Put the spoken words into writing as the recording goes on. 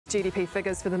GDP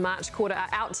figures for the March quarter are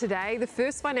out today, the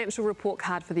first financial report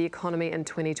card for the economy in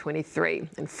 2023.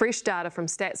 And fresh data from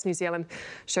Stats New Zealand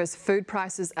shows food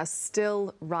prices are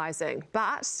still rising,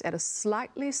 but at a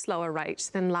slightly slower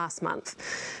rate than last month.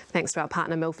 Thanks to our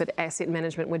partner Milford Asset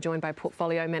Management, we're joined by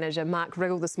Portfolio Manager Mark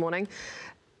Riggall this morning.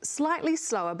 Slightly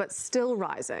slower, but still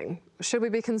rising. Should we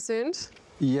be concerned?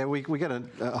 Yeah, we get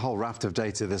a whole raft of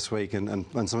data this week, and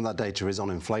some of that data is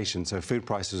on inflation. So food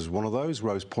prices is one of those,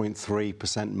 rose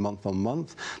 0.3% month on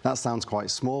month. That sounds quite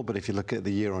small, but if you look at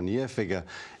the year-on-year figure,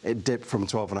 it dipped from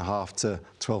 12.5 to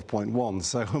 12.1.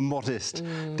 So a modest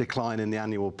decline in the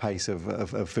annual pace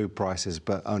of food prices,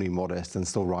 but only modest and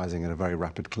still rising at a very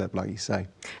rapid clip, like you say.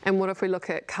 And what if we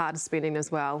look at card spending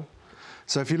as well?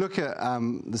 So if you look at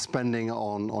the spending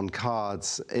on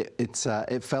cards, it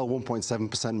fell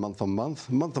 1.7% month on month.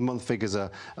 Month on month figures are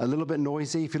a little bit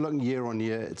noisy. If you look year on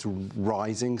year, it's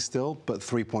rising still, but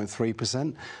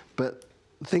 3.3%. But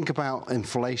think about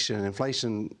inflation.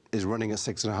 Inflation is running at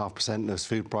 6.5%. Those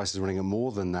food prices are running at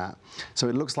more than that. So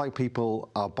it looks like people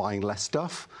are buying less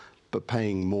stuff, but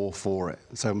paying more for it.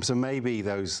 So maybe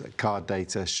those card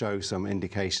data show some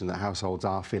indication that households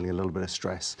are feeling a little bit of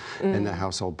stress in their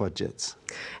household budgets.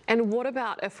 And what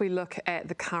about if we look at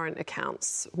the current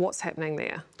accounts? What's happening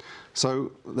there?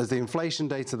 So there's the inflation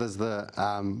data, there's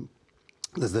the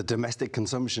domestic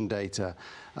consumption data,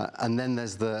 and then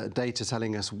there's the data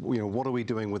telling us, what are we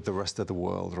doing with the rest of the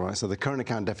world, right? So the current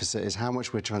account deficit is how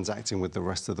much we're transacting with the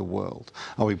rest of the world.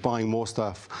 Are we buying more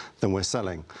stuff than we're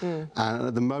selling? And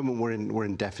at the moment, we're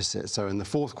in deficit. So in the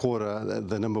fourth quarter,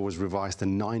 the number was revised to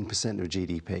 9% of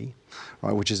GDP,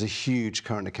 right, which is a huge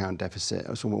current account deficit.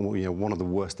 It's one of the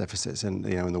worst deficits in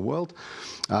the world.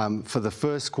 For the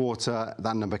first quarter,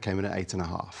 that number came in at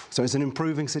 8.5. So it's an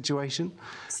improving situation.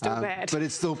 Still bad. But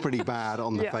it's still pretty bad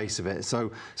on the face of it.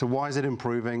 So why is it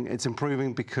improving? It's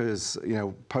improving because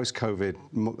post-COVID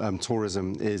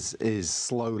tourism is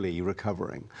slowly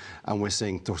recovering, and we're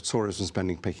seeing tourism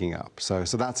spending picking up. So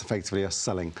that's effectively us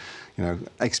selling,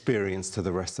 experience to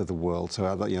the rest of the world.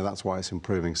 So that's why it's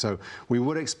improving. So we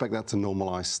would expect that to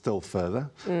normalise still further.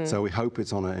 So we hope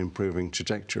it's on an improving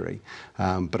trajectory.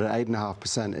 But at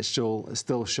 8.5%, it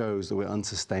still shows that we're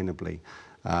unsustainably.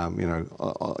 That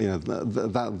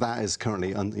is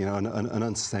currently an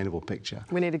unsustainable picture.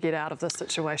 We need to get out of this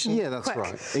situation. Yeah, that's quick.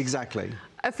 right. Exactly.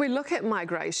 If we look at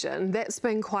migration, that's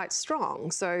been quite strong.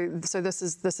 So this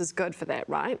is good for that,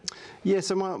 right? Yeah.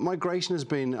 So migration has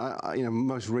been,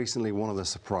 most recently one of the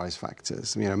surprise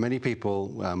factors. Many people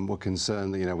were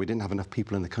concerned that we didn't have enough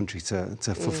people in the country to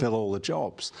fulfil all the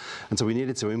jobs, and so we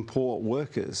needed to import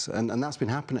workers, and that's been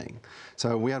happening.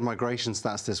 So we had migration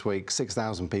stats this week: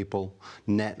 6,000 people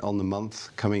net on the month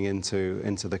coming into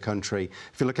the country.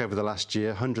 If you look over the last year,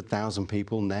 100,000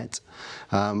 people net.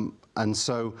 And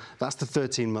so that's the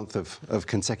 13th month of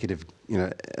consecutive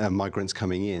migrants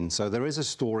coming in. So there is a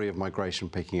story of migration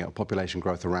picking up, population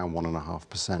growth around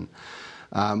 1.5%.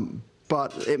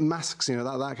 But it masks,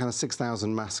 that kind of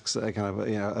 6,000 masks a kind of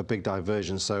a big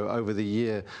divergence. So over the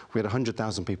year, we had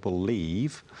 100,000 people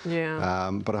leave,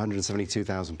 but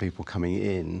 172,000 people coming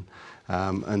in.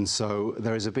 And so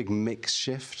there is a big mix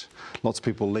shift. Lots of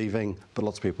people leaving, but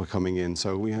lots of people coming in.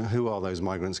 So who are those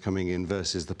migrants coming in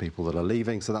versus the people that are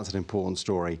leaving? So that's an important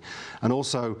story. And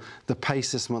also, the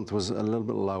pace this month was a little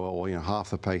bit lower, or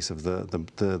half the pace of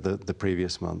the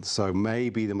previous month. So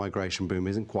maybe the migration boom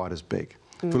isn't quite as big.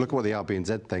 If we look at what the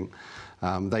RBNZ think,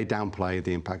 they downplay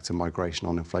the impact of migration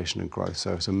on inflation and growth.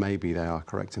 So maybe they are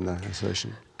correct in their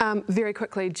assertion. Very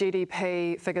quickly,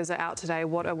 GDP figures are out today.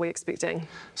 What are we expecting?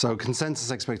 So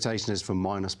consensus expectation is for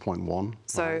 -0.1.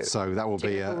 So that will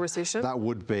be a recession. That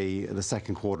would be the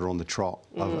second quarter on the trot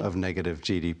of negative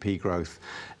GDP growth.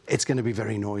 It's going to be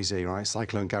very noisy, right?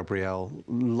 Cyclone Gabrielle,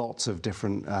 lots of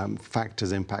different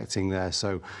factors impacting there.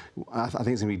 So I think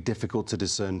it's going to be difficult to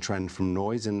discern trend from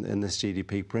noise in this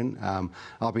GDP print.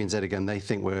 RBNZ, again, they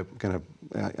think we're going to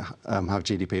have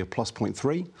GDP of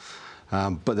 +0.3,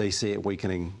 but they see it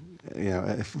weakening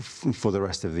for the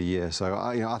rest of the year. So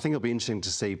I think it'll be interesting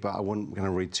to see, but I wouldn't going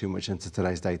to read too much into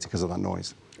today's data because of that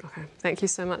noise. Okay, thank you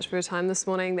so much for your time this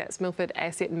morning. That's Milford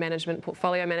Asset Management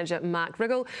Portfolio Manager Mark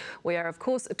Riggall. We are, of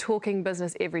course, talking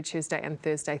business every Tuesday and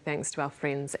Thursday, thanks to our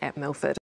friends at Milford.